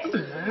don't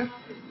know.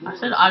 I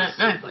said I don't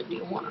know, but do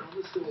you wanna?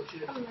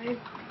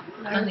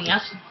 Nothing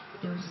else to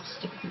do with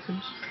stick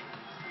pissing.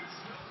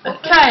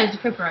 Okay, there's a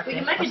creeper right We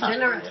there. can make What's a up?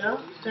 generator.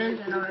 Sand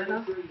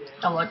generator.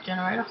 A what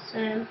generator?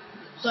 Sand.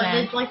 But Sand.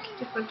 there's like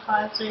different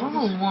types. So you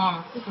Oh, just-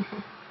 wow.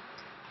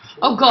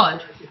 Oh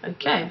god.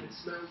 Okay.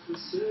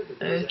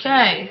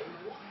 Okay.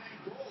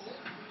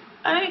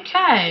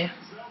 Okay.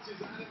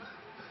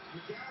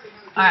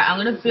 Alright, I'm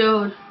gonna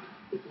build.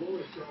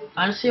 I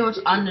want to see what's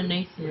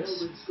underneath this.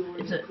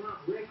 Is it?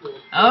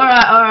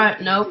 Alright.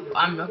 Nope,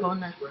 I'm not going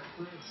there.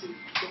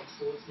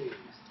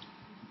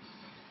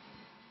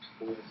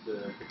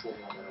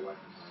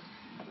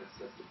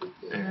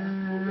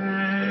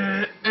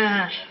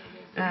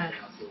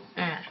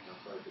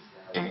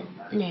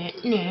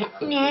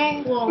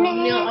 Well,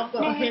 now I've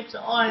got a hit to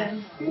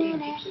iron.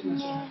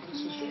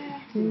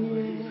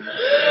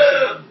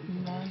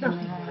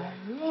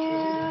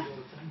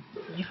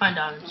 Did you find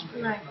diamonds?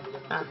 No.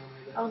 Oh.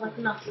 I was like,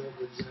 nothing.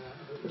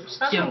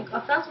 Still. I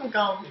found some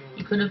gold.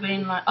 You could have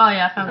been like, oh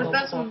yeah, I found I gold.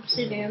 found some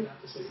obsidian.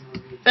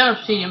 Found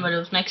obsidian, but it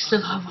was next to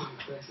lava.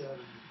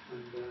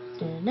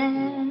 We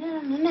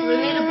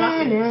need a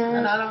bucket,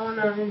 and I don't want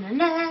to.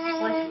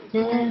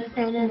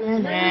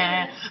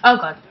 Oh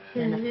god.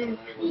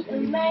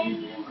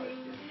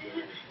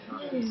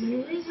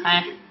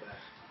 Hi.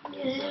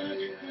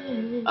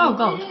 Oh,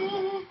 gold. I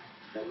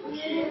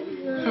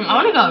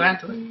want to go around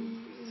to it.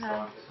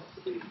 No.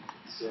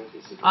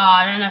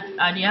 I don't know.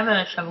 Do you have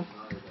a shovel?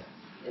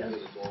 Yeah.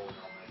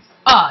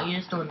 Oh, you're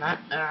just doing that.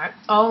 Alright.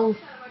 Oh.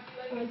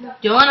 Do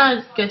you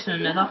want to go to the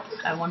nether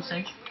at one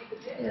stage?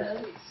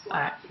 Yeah.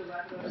 Alright.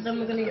 But then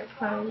we're gonna get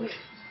punished.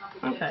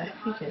 Okay.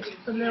 Who cares?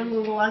 And then we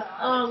were like,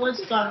 oh,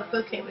 let's start a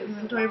book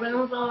inventory. But then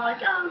we were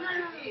like, oh no.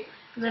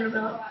 And then we'll be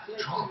like,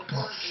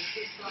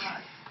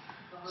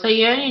 So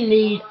you only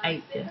need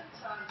 8 there.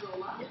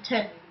 yeah,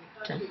 10.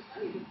 10.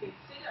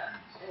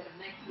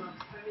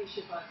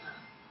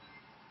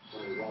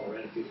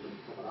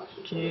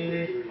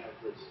 Two.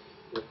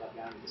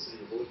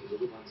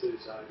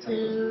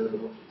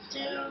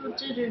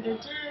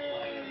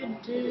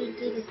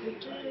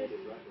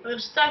 We're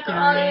stuck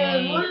on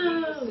it.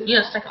 Woo! You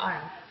got a stack of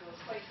iron.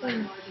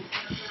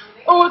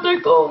 Oh,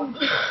 they're gold.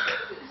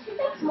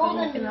 That's more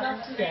than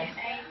enough to get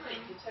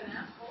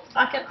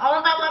I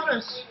want that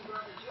lapis.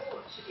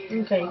 Okay,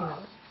 you can have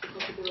it.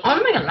 I want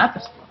to make a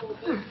lapis.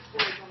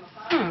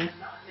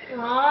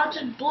 Oh,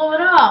 just blow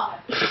it up.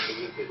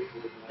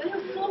 Get a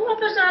full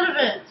lapis out of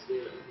it.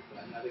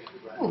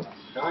 Ooh.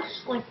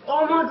 That's like,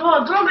 oh my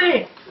god,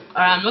 zombie!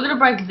 Alright, I'm not gonna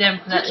break them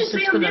because Did that's you just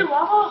see gonna. me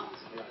lava?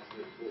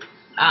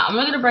 I'm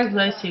not gonna break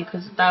those two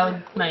because that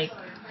would make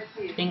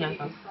thing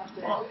open.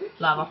 What?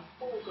 Lava.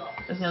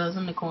 Okay, those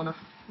in the corner.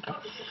 Okay.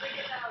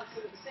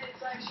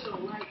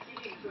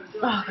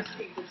 Oh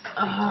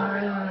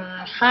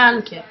god.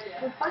 Hand kick.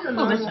 We'll find a Oh,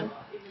 normal. listen.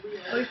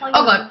 Are we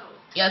finding Oh a- god.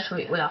 Yeah,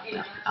 sweet. We are.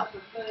 Ow.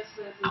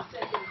 Ow.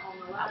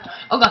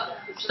 Oh god.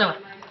 Stay away.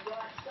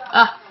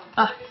 Ah.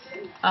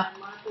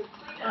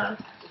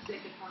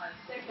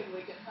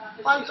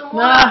 Find some water.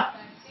 Nah.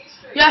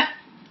 Yeah.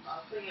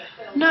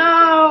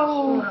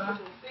 No. Water.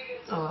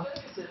 Oh.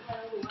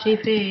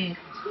 TP.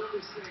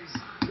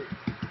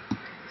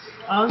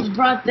 I was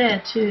right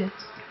there too.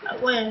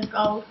 Where?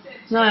 Gold.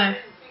 No.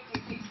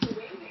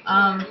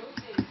 I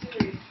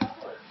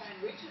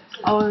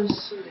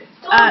was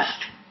at.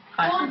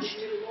 Hi.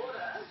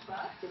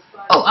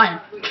 Oh, iron.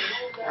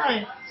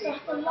 Hey.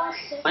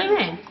 What do you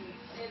mean?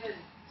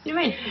 What do you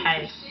mean?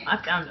 Hey, I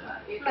found it.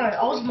 No,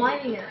 I was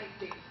mining it.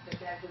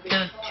 There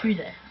were 2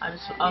 there. I was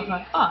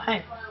like, oh,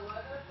 hey.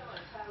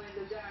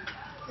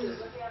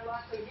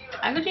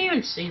 How could you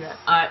even see that?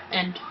 Alright,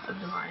 end of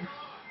the line.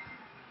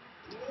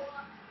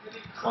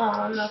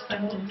 Oh,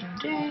 nothing.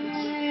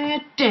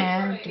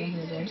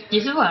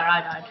 This is where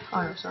I died.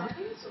 Oh, no, sorry.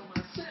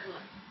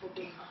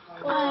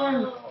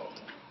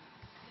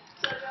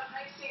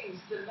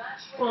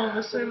 Well,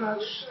 there's so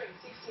much.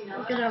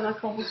 I'll get out my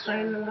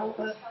cobblestone and all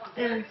that.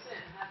 Yeah.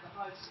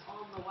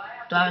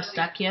 Do I have a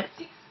stack yet?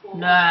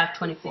 No, I have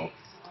 24.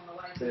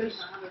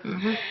 There's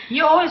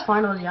You always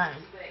find all the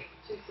iron.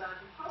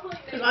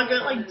 Cause I go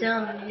like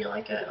down and you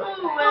like go,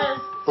 oh, where's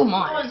Oh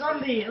my. a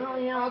zombie? Oh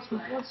yeah,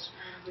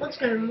 let's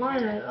go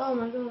mine it. Oh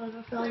my god,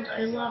 I found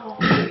a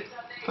lava.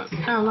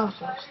 I love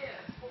sauce.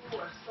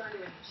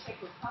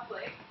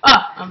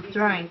 Ah, I'm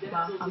throwing.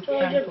 Wow, I'm So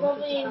they're throwing.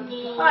 probably in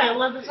the... Hi, a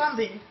leather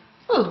zombie.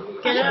 Ooh,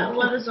 Get it, a that's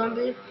leather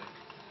zombie.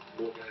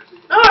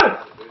 No!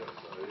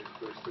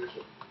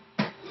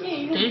 Yeah,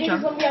 you Did can he pick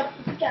jump? something up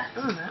with that. I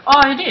don't know.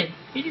 Oh, he did.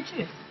 He did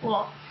too.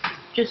 What?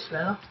 Just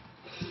leather.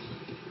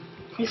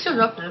 He still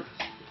dropped it.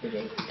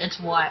 Okay. It's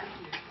white.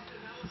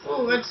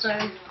 Oh,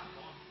 redstone.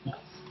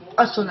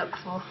 I saw that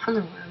before. I don't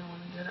know why I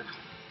want to get it.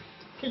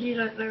 Cause you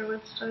don't know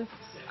redstone.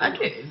 I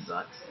do,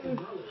 but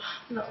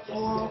No.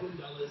 Oh.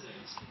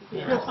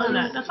 yeah,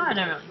 No, that's why I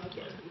don't really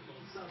get it.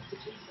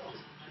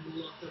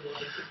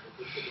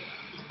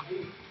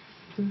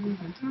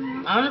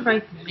 I want to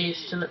break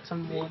this to let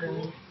some water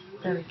in.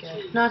 There we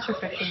go. Nice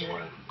refreshing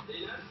water.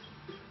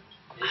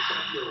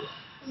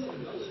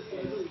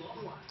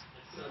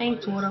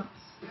 Thanks, water.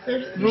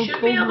 You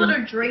should be able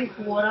to drink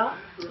water.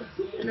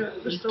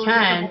 You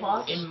can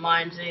in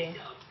Mine Z.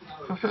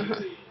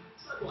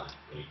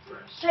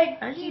 Hey,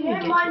 How do do you you know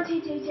get mine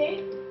here?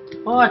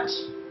 TTT? What?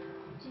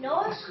 Do you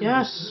know it?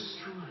 Yes.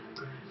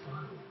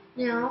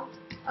 Yeah.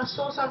 I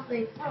saw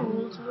something. Oh,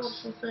 what's a water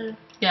source there?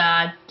 Yeah,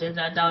 I did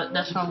that.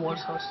 That's my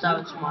water source. That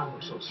was my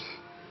water source.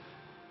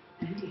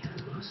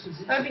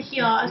 Over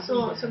here, I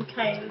saw some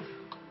cave.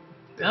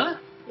 Really?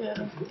 Yeah.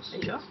 Are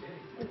you sure?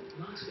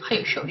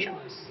 Hey, sure.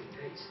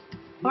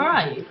 Where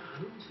are you?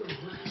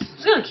 I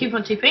was gonna keep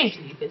on TPing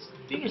to you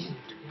because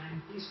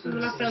And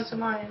then I found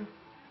some iron.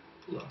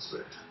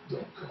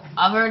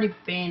 I've already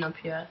been up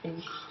here, I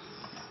think.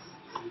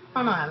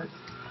 Oh no, I haven't.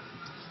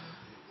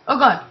 Oh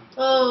god.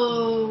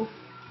 Oh.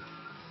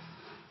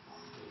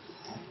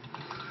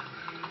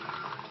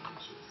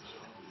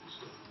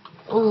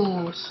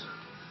 Oh.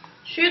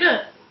 Shoot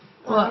it.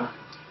 What?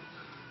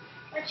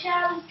 My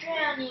child's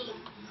drowning.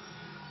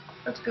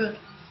 That's good.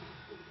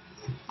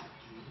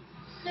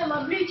 No,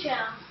 my blue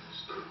child.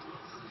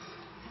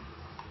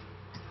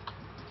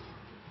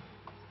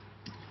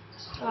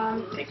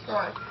 Pick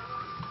right.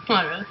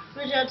 Not really.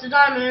 Wish I had some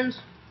diamonds.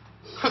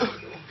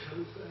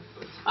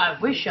 I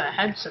wish I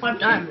had some My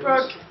pick diamonds.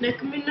 broke. There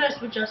can be no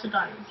switch as a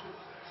diamond.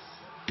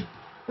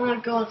 Oh my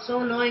god, so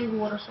annoying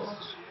water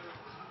source.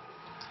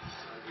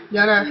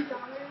 Gotta.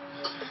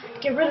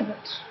 Get rid of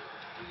it.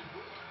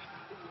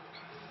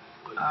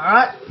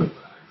 Alright.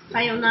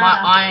 I am My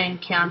not. iron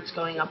count's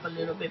going up a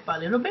little bit by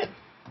little bit.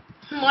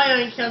 My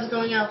own count's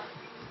going up.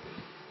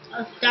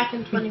 A stack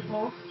in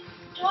 24.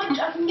 George,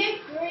 I can get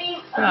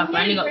green. Yeah, I can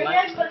I only get a got green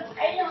light. egg, but it's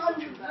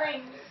 800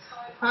 rings.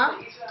 Huh?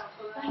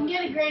 I can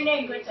get a green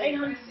egg, but it's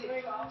 800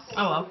 rings.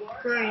 Oh well.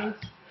 Green.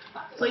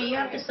 But you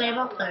have to save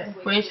up though.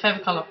 Green's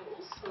favourite colour.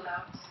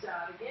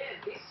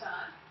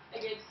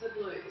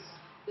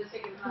 If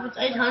it's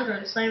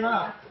 800, save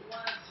up.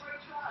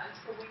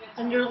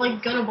 And you're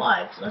like gonna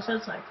buy it, so that's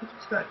it's like,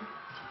 it's great.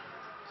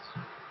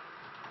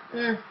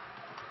 Yeah.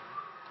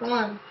 Come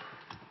on.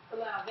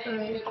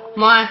 Alright.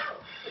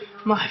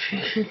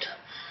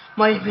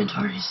 My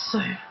inventory is so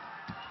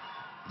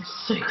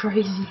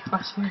crazy.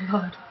 I swear to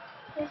God.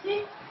 You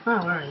see?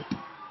 Oh, where are you?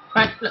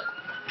 Right, look.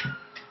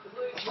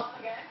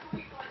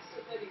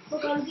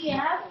 What guns do you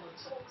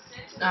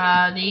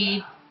have?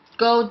 The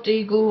gold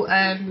eagle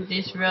and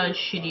this really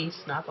shitty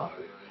sniper.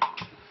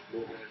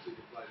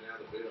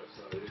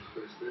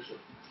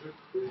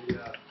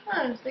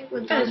 I don't think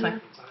we're Go done this way.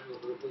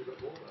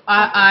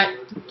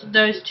 here.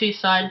 Those two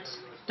sides,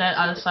 that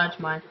other side's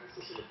mine.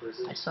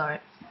 I saw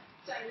it.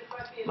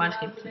 Mine's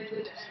getting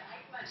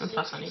and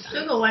plus I need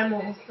Still that. got way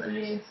more than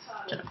you.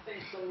 Shut up.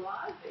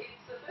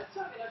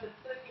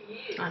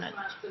 I know that.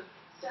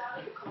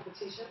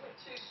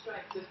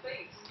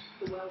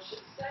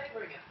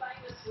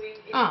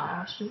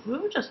 Oh, we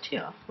were just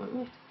here, weren't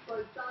we?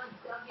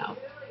 Oh.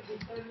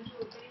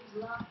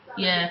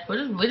 Yeah,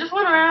 we just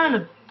went around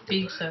a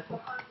big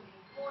circle.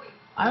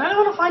 I really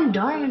want to find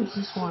diamonds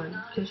this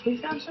one, because we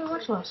found so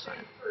much last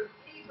time.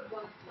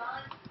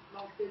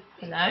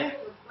 Hello?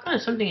 Oh,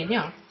 there's something in here.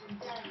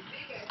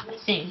 I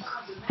think.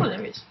 Oh,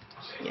 there is.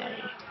 Yeah.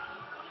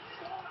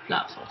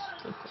 Lava source,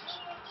 of course.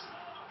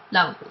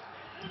 Lava pool.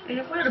 And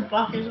if we had a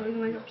bucket, we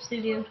can make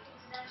obsidian.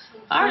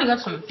 I already got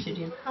some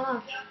obsidian. How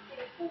much?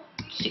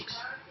 6.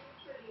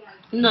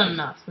 Not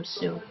enough, but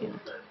still, you know.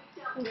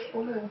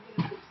 Four more.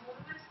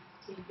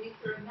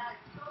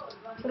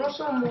 But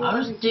also more.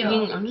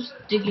 I'm just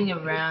digging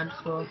around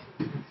for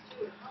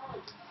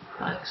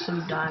like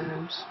some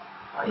diamonds.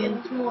 Oh yeah,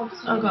 there's more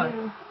obsidian. Oh god.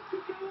 here.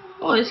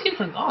 Oh, this kid's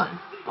been gone.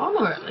 I don't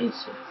know where it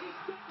leads to.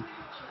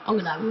 I'm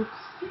gonna have a look.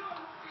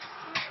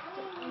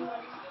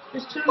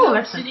 There's two Oh, more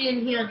that's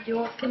obsidian here. Do you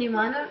want? Can you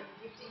mine it?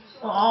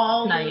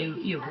 Oh, No,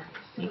 you.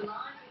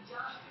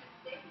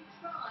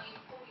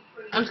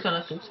 I'm just gonna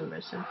look in some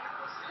redstone.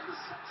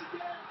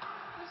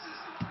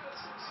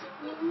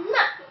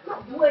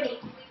 Not woody.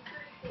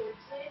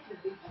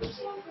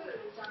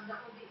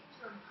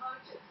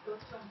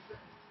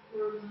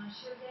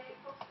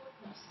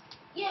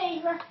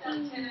 Yay,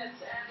 Rusty.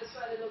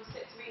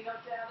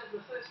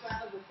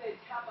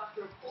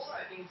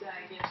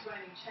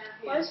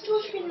 Why is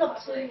George being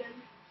obsidian?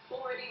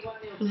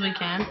 Because we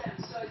can.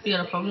 You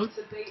got a problem?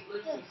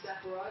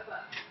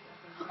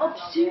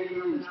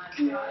 Obsidian.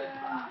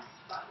 Yeah.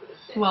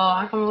 Well,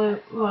 I can really,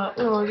 well,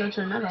 we want to go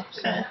to another,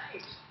 so.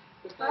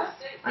 Huh?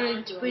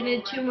 We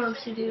need 2 more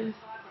obsidian.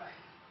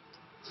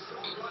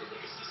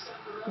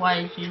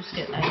 Why did you just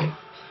get 8?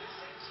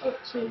 Up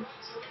 2.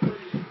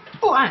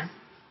 Oh, iron.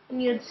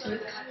 And you had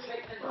 6.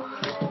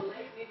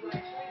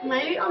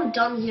 Maybe I'm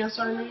done here,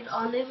 so I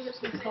need to get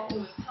some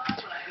coal.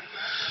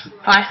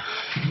 Bye.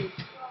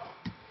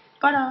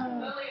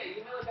 Bye.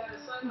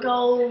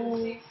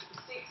 Go.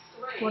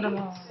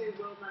 Whatever.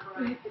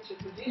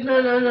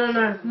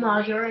 No.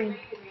 Margarine.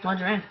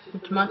 Margarine.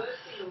 Which my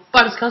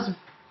brother's cousin.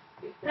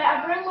 Hey,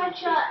 I bring my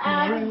chat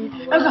and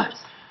Oh god.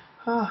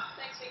 Oh.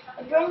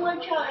 I bring my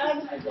chat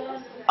and the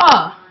dad.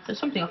 Oh, there's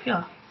something up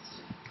here.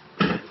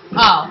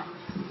 Oh,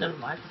 never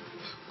mind.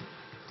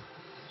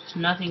 It's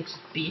nothing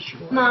special.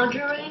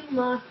 Margarine.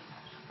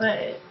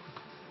 Wait.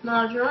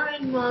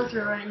 Margarine, oh,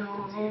 margarine.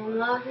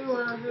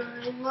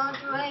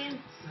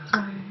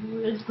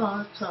 With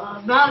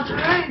butter,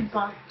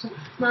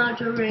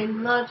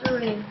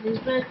 margarine is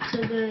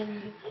better than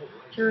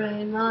you.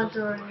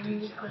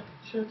 Margarine is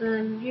better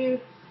than you.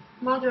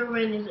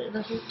 Margarine is a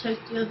little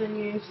tastier than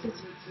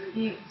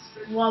you.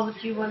 Why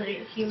would you want to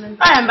eat human?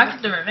 I am back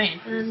at the ravine.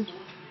 And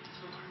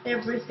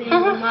everything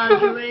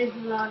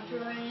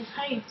Margarine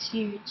hates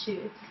you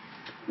too.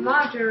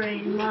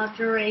 Margarine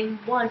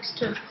likes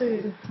to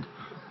poo.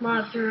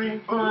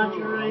 Margarine,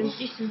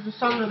 this is a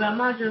song about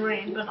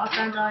margarine, but I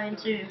turned that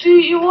into. Do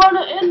you want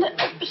to end the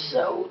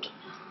episode?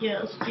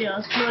 Yes,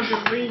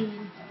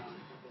 margarine.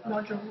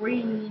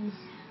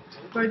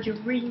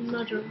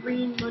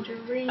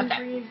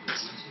 Okay.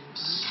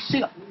 See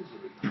ya.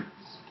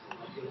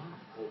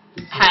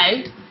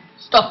 Hey,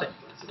 stop it.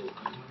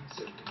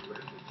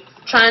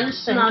 Trying to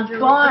say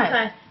goodbye.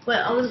 Okay, wait,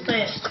 I want to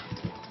say it.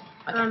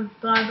 Bye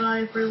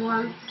bye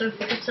everyone. Don't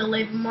forget to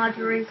leave a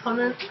margarine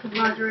comment, because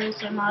margarine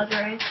so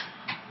margarine.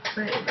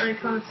 No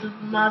comments of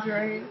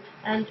margarine,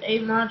 and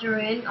eat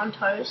margarine on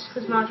toast,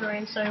 because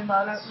margarine so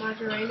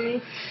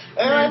margarine.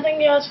 And thank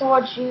you guys for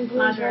watching. Please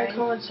Margarine. like,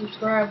 comment,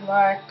 subscribe,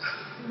 like,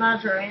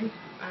 Margarine.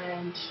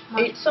 and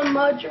eat some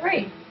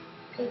margarine.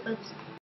 Okay, that's